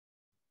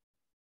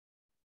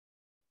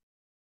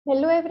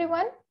Hello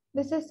everyone,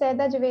 this is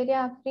Saida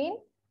Javeria Afreen.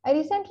 I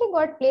recently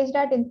got placed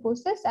at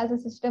Infosys as a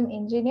system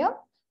engineer.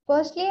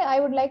 Firstly,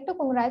 I would like to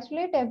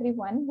congratulate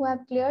everyone who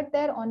have cleared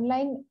their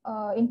online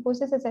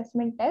Infosys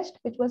assessment test,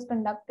 which was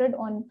conducted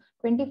on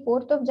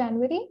 24th of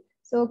January.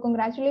 So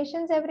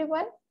congratulations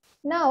everyone.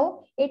 Now,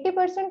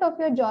 80% of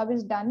your job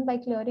is done by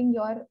clearing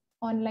your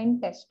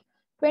online test.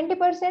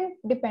 20%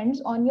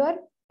 depends on your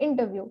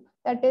interview.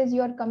 That is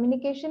your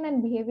communication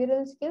and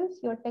behavioral skills,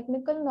 your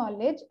technical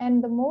knowledge,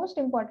 and the most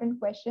important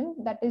question,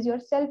 that is your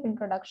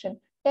self-introduction.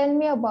 Tell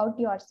me about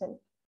yourself.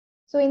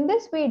 So in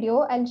this video,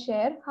 I'll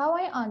share how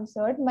I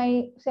answered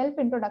my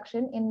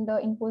self-introduction in the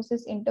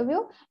Infosys interview,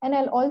 and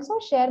I'll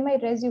also share my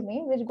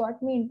resume, which got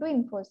me into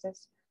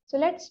Infosys. So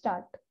let's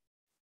start.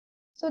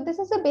 So this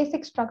is a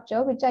basic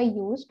structure which I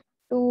used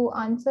to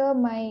answer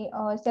my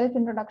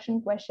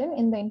self-introduction question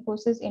in the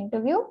Infosys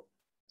interview.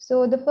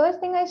 So the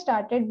first thing I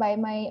started by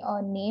my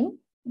name,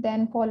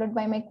 then followed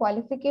by my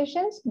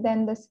qualifications,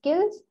 then the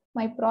skills,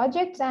 my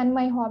projects and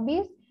my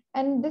hobbies.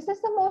 And this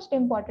is the most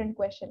important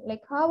question,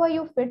 like how are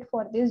you fit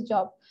for this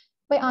job?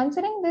 By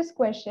answering this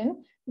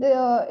question,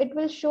 it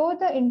will show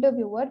the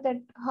interviewer that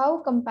how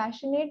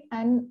compassionate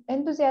and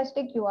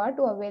enthusiastic you are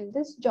to avail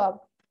this job.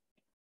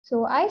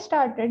 So I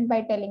started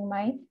by telling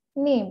my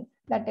name,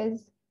 that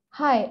is,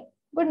 hi,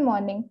 good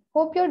morning,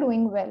 hope you're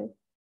doing well.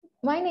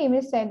 My name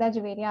is Saida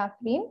Javeria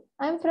Afreen.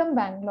 I'm from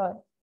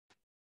Bangalore.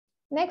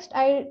 Next,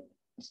 I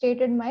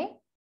stated my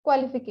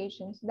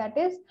qualifications. That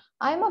is,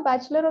 I'm a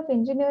Bachelor of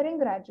Engineering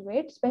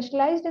graduate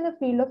specialized in the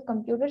field of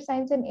computer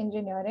science and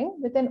engineering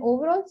with an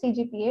overall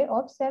CGPA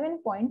of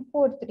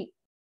 7.43.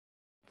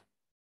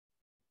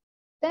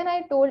 Then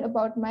I told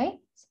about my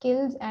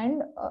skills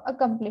and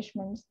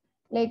accomplishments.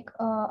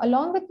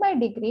 Along with my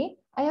degree,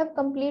 I have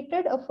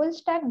completed a full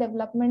stack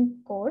development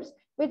course,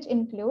 which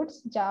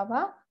includes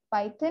Java,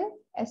 Python,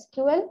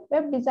 SQL,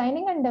 web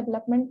designing and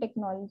development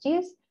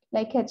technologies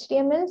like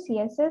HTML,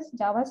 CSS,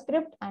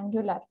 JavaScript,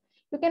 Angular.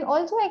 You can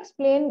also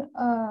explain,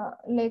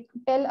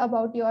 tell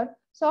about your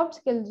soft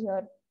skills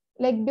here.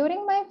 Like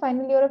during my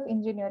final year of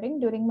engineering,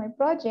 during my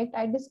project,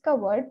 I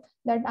discovered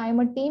that I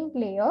am a team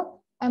player.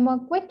 I'm a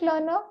quick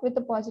learner with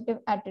a positive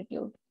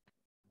attitude.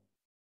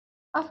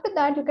 After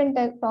that, you can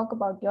talk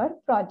about your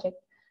project.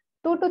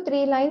 2 to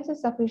 3 lines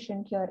is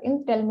sufficient here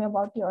in tell me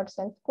about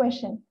yourself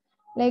question.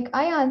 Like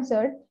I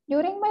answered,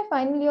 during my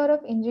final year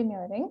of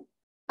engineering,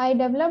 I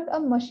developed a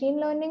machine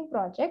learning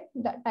project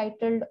that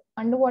titled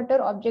Underwater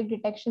Object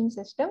Detection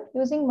System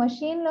using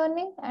machine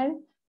learning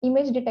and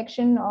image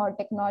detection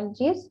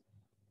technologies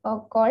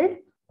called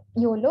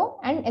YOLO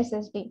and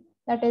SSD.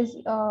 That is,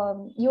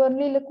 you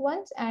only look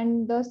once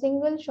and the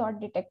single shot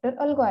detector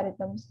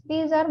algorithms.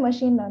 These are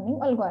machine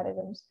learning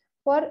algorithms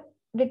for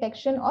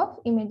detection of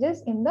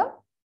images in the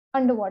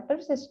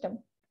underwater system.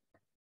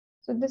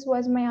 So this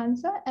was my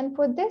answer. And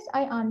for this,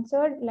 I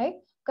answered like,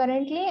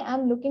 currently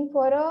I'm looking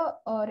for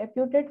a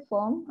reputed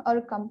firm or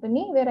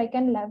company where I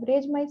can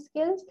leverage my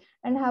skills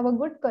and have a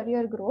good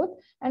career growth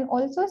and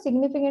also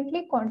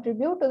significantly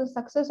contribute to the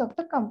success of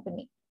the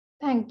company.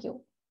 Thank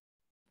you.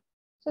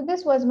 So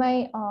this was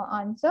my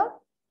answer.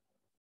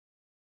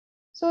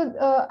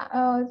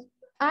 So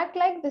act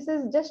like this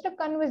is just a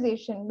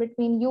conversation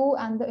between you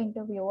and the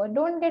interviewer.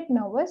 Don't get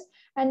nervous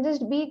and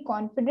just be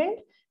confident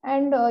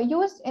and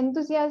use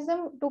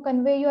enthusiasm to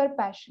convey your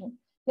passion.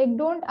 Like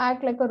don't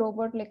act like a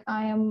robot, like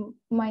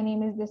my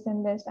name is this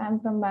and this, I'm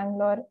from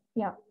Bangalore.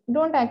 Yeah,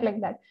 don't act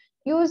like that.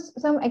 Use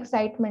some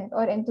excitement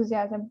or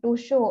enthusiasm to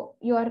show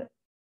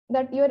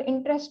that you're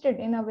interested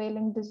in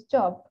availing this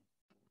job.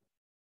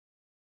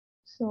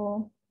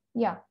 So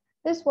yeah,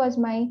 this was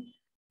my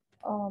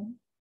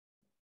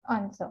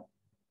answer.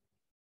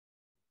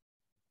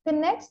 The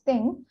next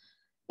thing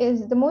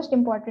is the most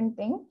important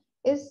thing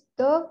is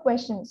the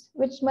questions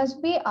which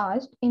must be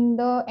asked in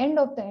the end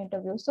of the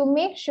interview. So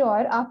make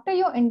sure after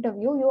your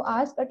interview, you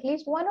ask at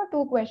least 1 or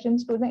 2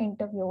 questions to the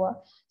interviewer.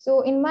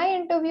 So in my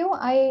interview,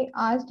 I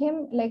asked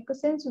him like,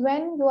 since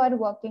when you are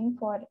working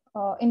for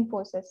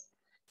Infosys?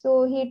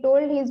 So he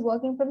told he's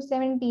working from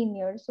 17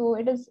 years. So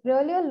it is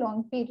really a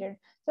long period.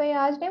 So I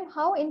asked him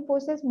how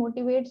Infosys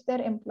motivates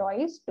their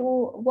employees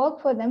to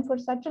work for them for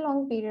such a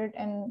long period,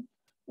 and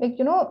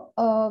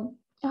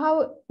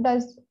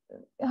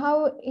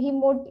how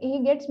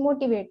he gets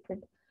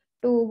motivated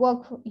to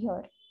work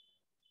here.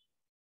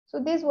 So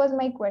this was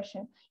my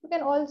question. You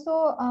can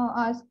also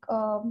ask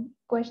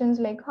questions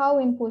like how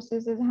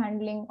Infosys is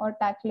handling or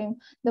tackling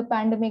the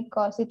pandemic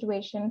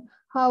situation,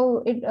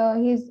 how it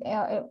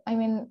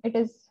it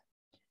is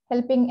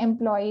helping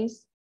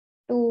employees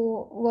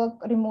to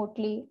work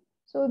remotely.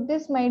 So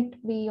this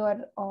might be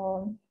your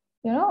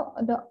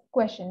the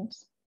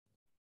questions.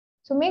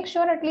 So make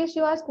sure at least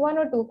you ask 1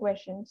 or 2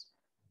 questions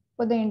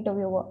for the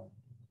interviewer.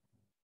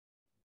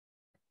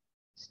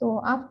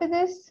 So after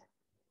this,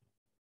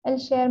 I'll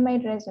share my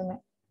resume.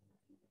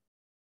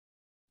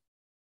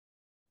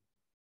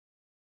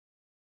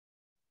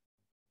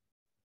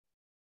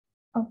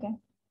 Okay.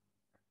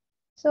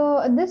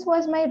 So this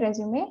was my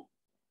resume.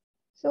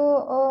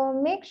 So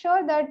make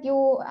sure that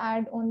you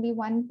add only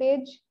 1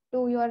 page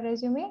to your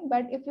resume.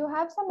 But if you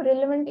have some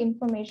relevant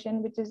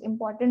information which is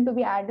important to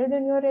be added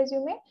in your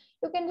resume,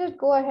 you can just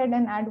go ahead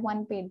and add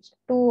one page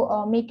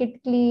to make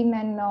it clean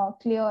and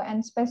clear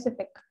and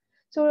specific.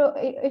 So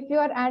if you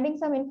are adding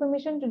some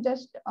information to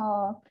just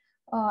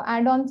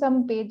add on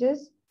some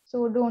pages,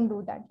 so don't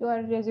do that.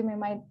 Your resume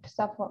might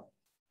suffer.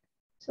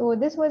 So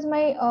this was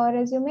my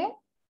resume.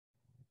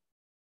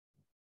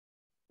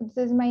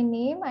 This is my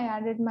name. I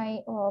added my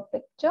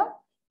picture.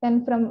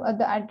 Then from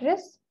the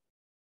address,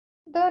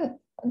 then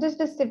just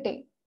the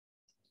city.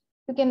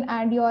 You can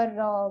add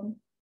your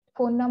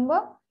phone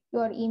number,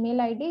 your email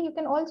ID. You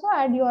can also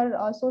add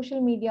your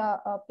social media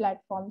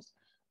platforms,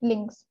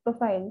 links,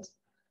 profiles.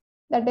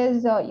 That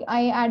is,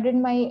 I added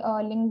my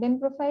LinkedIn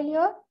profile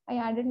here. I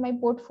added my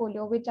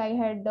portfolio, which I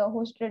had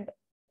hosted,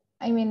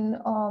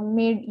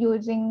 made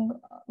using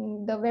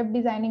the web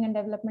designing and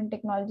development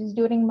technologies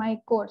during my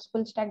course,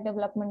 full stack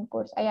development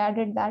course. I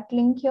added that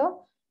link here.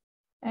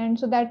 And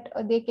so that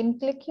they can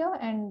click here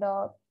and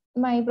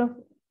my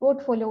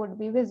portfolio would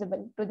be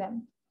visible to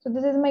them. So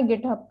this is my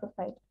GitHub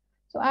profile.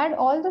 So add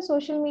all the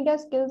social media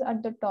skills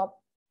at the top.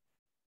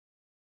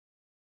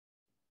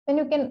 Then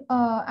you can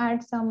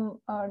add some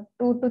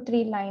 2 to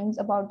 3 lines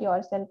about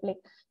yourself, like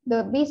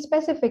be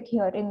specific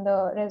here in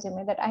the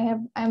resume that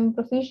I'm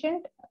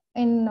proficient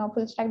in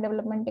full stack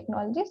development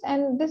technologies,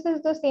 and this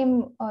is the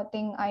same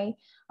thing I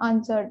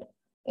answered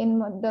in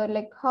the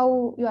like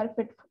how you are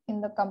fit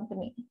in the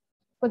company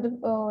for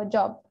the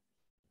job.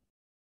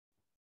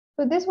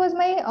 So this was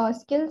my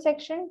skill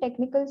section,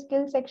 technical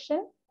skill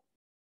section.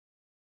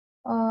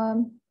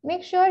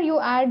 Make sure you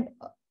add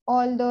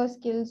all the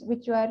skills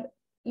which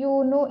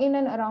you know in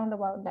and around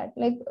about that.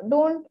 Like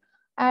don't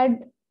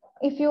add,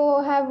 if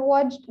you have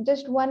watched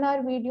just 1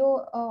 hour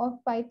video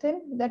of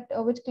Python that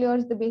which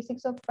clears the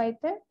basics of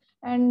Python,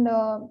 and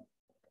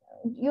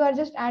you are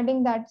just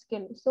adding that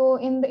skill. So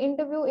in the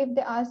interview, if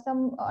they ask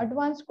some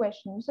advanced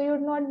questions, so you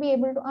would not be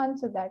able to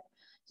answer that.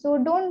 So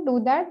don't do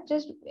that.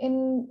 Just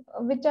in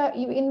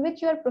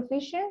which you are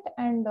proficient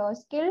and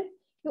skilled,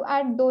 you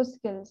add those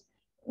skills.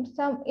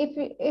 Some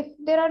if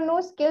there are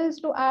no skills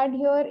to add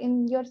here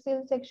in your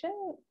sales section,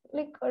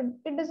 like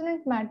it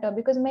doesn't matter,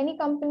 because many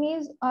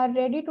companies are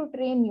ready to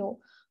train you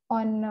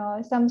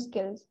on some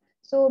skills.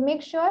 So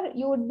make sure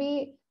you would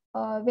be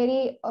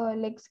very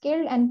like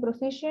skilled and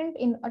proficient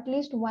in at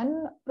least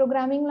one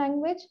programming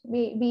language,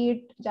 be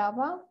it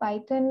Java,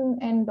 Python,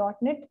 and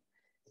 .NET,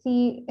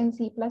 C and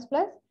C++,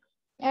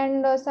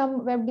 and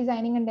some web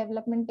designing and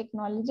development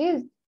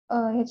technologies,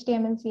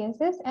 HTML,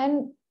 CSS,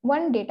 and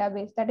one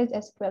database, that is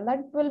SQL.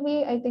 That will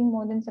be, I think,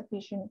 more than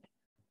sufficient.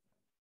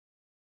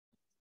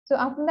 So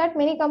after that,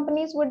 many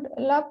companies would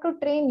love to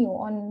train you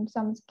on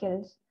some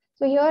skills.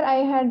 So here I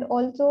had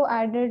also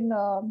added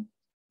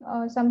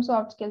some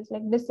soft skills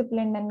like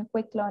disciplined and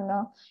quick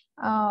learner,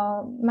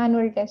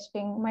 manual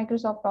testing,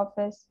 Microsoft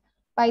Office,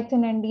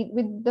 Python, and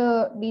with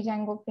the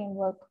Django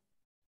framework.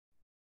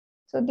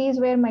 So these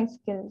were my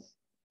skills.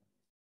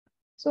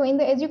 So in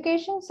the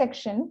education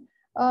section,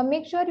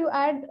 make sure you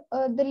add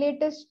the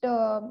latest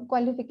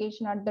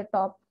qualification at the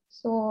top.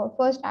 So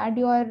first add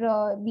your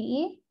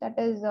BE, that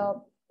is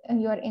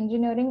your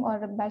engineering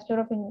or a Bachelor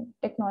of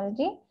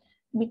Technology,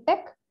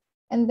 BTech,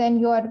 and then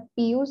your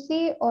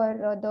PUC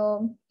or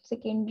the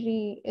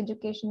secondary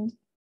education,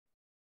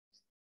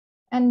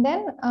 and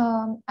then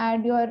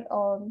add your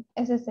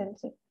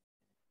SSLC.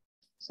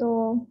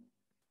 So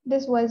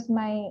this was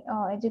my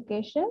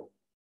education.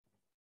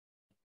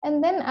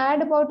 And then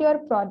add about your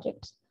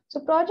projects.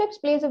 So projects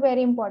plays a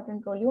very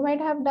important role. You might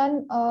have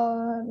done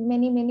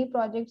many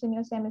projects in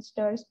your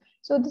semesters.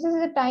 So this is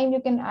the time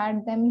you can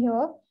add them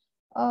here.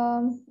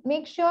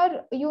 Make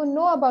sure you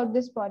know about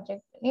this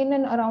project, in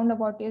and around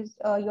about is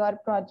your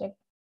project.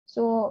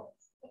 So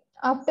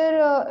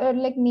after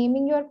like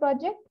naming your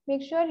project,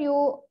 make sure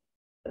you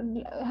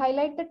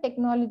highlight the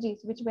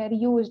technologies which were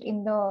used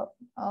in the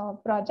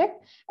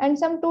project, and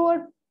some 2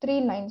 or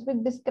 3 lines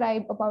which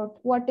describe about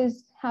what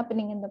is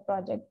happening in the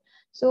project.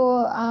 So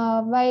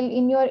while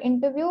in your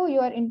interview,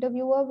 your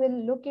interviewer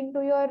will look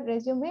into your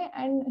resume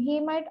and he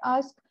might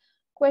ask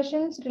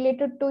questions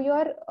related to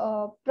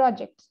your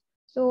projects.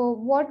 So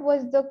what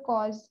was the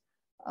cause?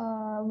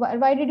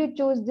 Why did you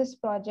choose this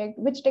project?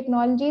 Which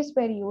technologies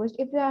were used?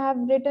 If you have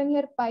written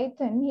here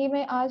Python, he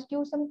may ask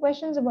you some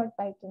questions about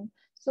Python.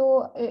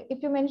 So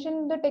if you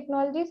mention the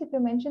technologies, if you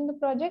mention the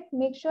project,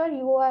 make sure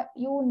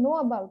you know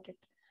about it.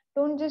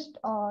 Don't just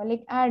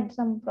like add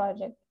some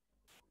project.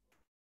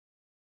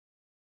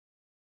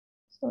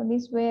 So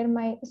these were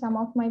some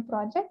of my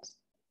projects.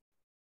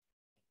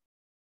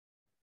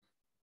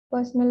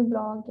 Personal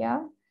blog,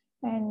 yeah.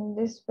 And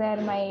this were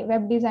my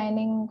web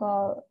designing.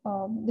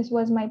 This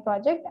was my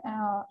project,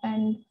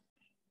 and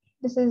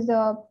this is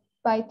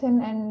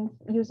Python and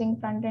using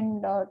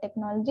front-end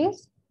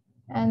technologies.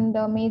 And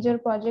the major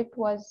project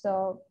was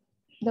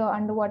the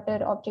underwater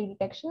object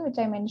detection, which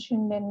I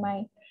mentioned in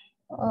my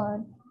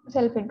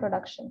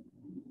self-introduction.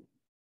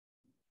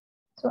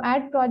 So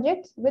add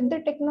projects with the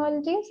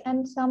technologies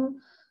and some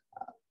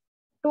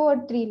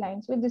or three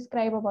lines which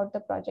describe about the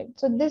project.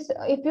 So this,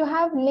 if you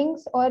have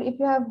links or if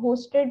you have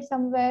hosted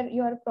somewhere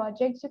your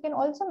projects, you can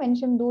also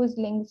mention those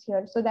links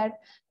here so that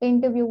the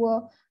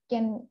interviewer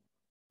can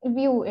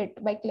view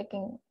it by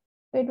clicking.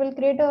 So it will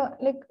create a,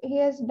 like he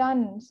has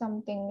done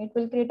something, it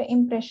will create an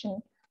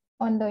impression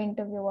on the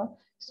interviewer.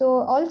 So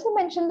also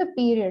mention the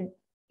period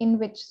in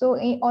which, so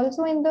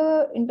also in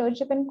the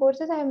internship and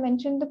courses, I have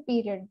mentioned the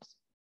periods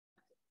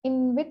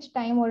in which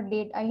time or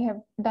date I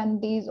have done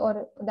these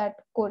or that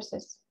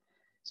courses.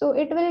 So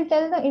it will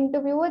tell the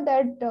interviewer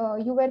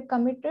that you were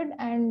committed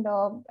and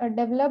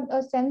developed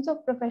a sense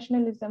of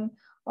professionalism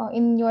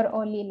in your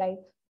early life.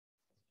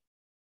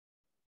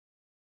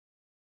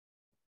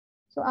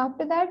 So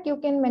after that, you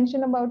can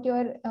mention about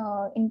your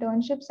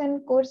internships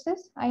and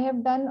courses. I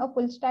have done a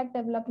full stack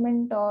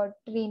development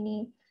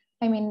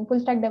full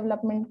stack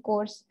development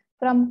course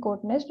from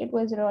Codenest. It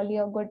was really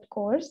a good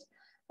course,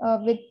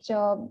 which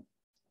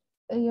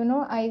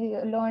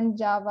I learned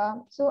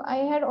Java. So I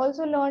had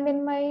also learned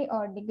in my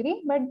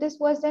degree, but this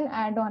was an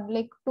add-on,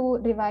 like to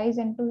revise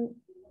and to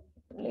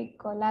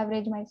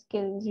leverage my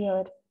skills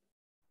here.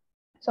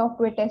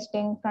 Software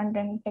testing,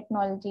 front-end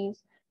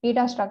technologies,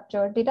 data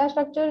structure. Data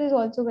structure is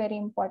also very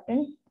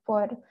important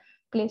for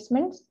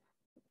placements.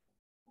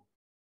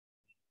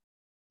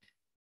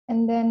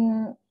 And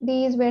then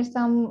these were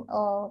some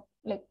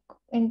like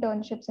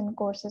internships and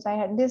courses I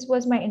had. This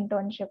was my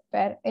internship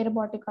where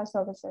Aerobotica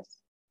Services.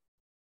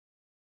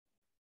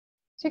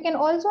 So you can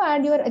also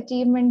add your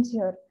achievements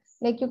here.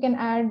 Like you can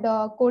add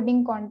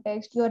coding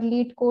context, your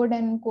lead code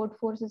and code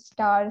forces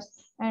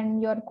stars,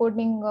 and your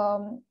coding,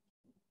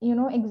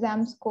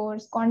 exam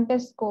scores,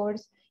 contest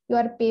scores,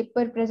 your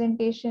paper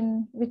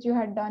presentation, which you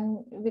had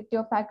done with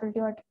your faculty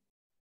or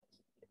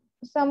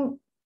some,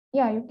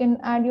 yeah, you can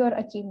add your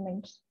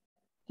achievements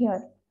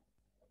here.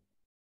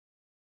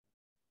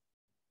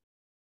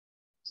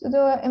 So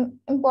the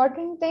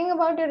important thing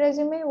about your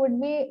resume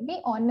would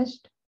be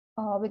honest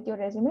with your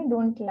resume.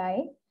 Don't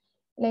lie.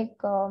 Like,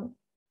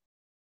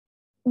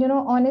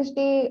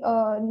 honesty,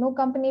 no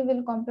company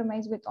will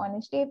compromise with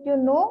honesty. If you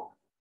know,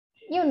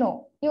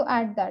 you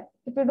add that.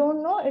 If you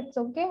don't know, it's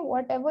okay.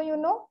 Whatever you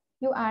know,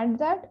 you add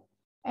that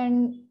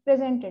and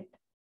present it.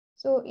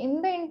 So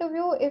in the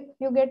interview, if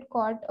you get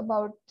caught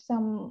about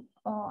some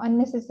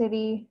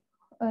unnecessary,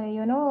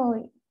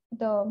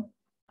 the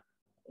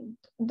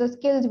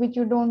skills which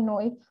you don't know,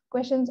 if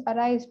questions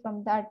arise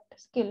from that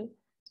skill,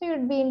 so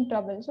you'd be in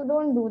trouble. So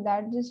don't do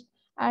that. Just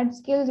add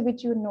skills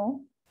which you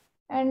know,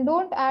 and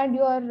don't add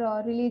your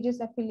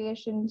religious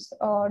affiliations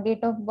or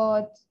date of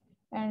birth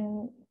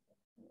and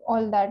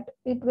all that.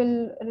 It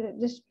will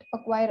just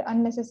acquire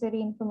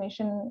unnecessary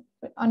information,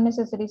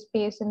 unnecessary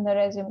space in the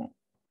resume.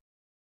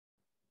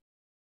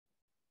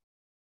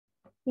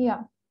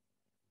 Yeah.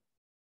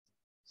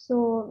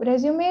 So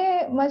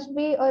resume must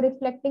be a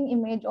reflecting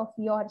image of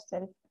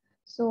yourself.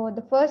 So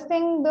the first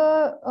thing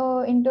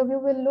the interview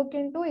will look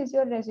into is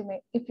your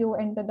resume if you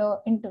enter the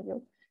interview.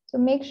 So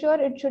make sure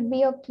it should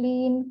be a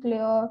clean,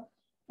 clear,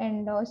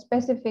 and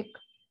specific.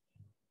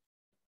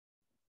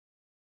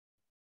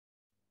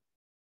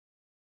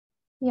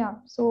 Yeah,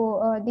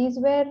 so these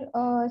were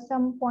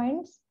some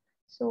points.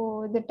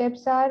 So the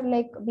tips are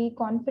like be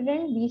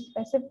confident, be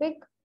specific,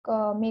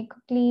 make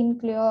clean,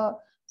 clear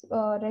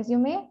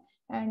resume,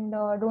 and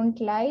don't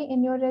lie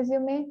in your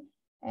resume.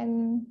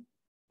 And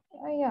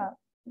yeah,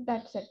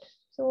 that's it.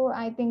 So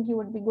I think you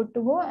would be good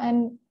to go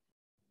and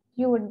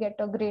you would get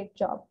a great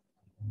job.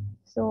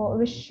 So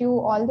wish you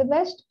all the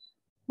best,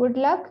 good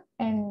luck,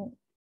 and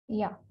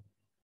yeah,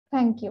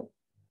 thank you.